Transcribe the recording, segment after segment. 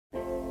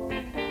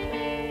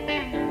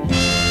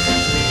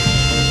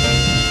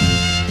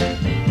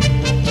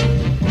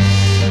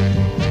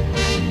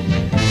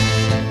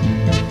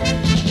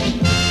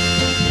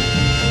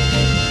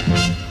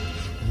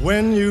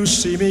When you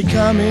see me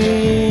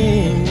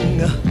coming,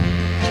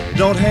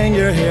 don't hang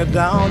your head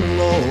down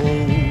low.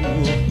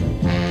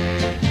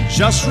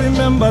 Just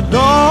remember,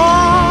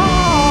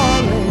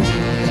 darling,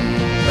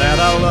 that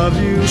I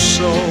love you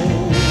so.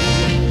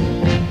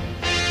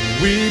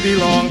 We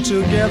belong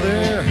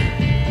together,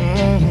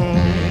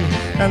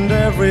 and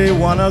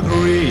everyone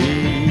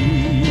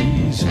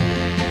agrees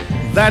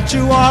that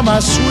you are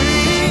my sweetheart.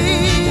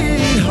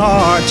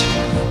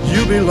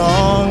 You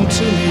belong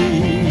to me.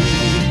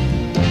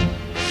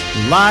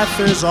 Life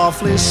is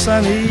awfully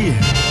sunny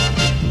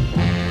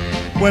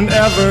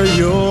whenever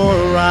you're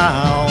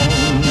around.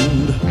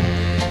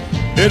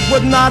 It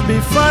would not be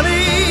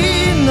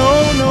funny,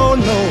 no, no,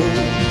 no,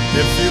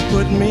 if you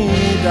put me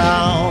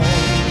down.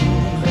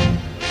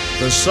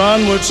 The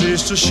sun would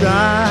cease to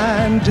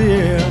shine,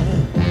 dear,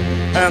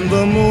 and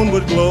the moon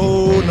would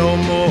glow no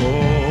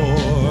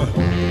more.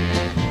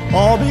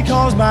 All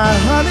because my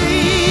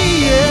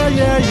honey, yeah,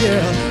 yeah,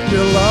 yeah,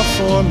 your love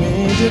for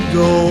me did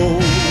go.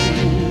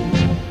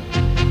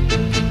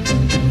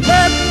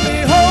 Let me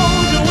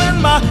hold you in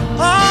my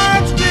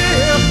arms,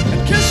 dear,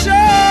 and kiss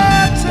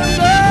your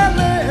tender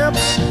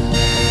lips.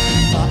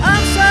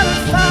 I'm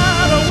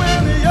satisfied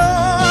when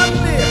you're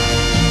near.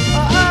 I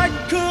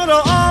could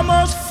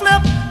almost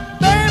flip,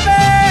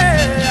 baby.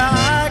 I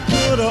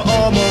could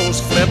almost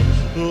flip.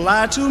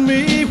 Lie to me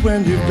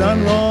when you've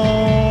done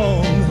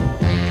wrong.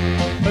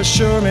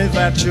 Assure me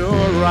that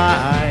you're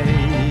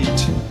right.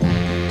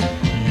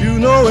 You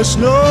know it's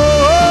no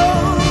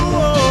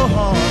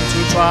harm to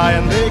try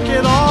and make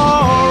it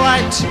all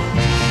right.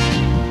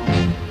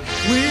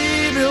 We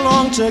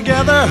belong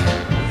together,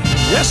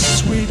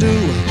 yes we do,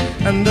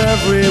 and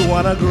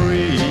everyone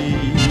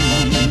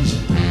agrees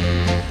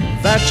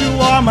that you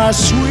are my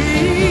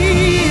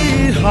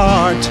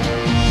sweetheart.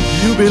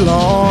 You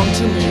belong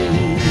to me.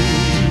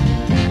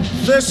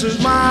 This is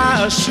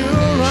my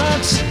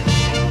assurance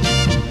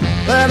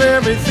that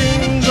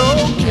everything's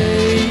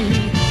okay.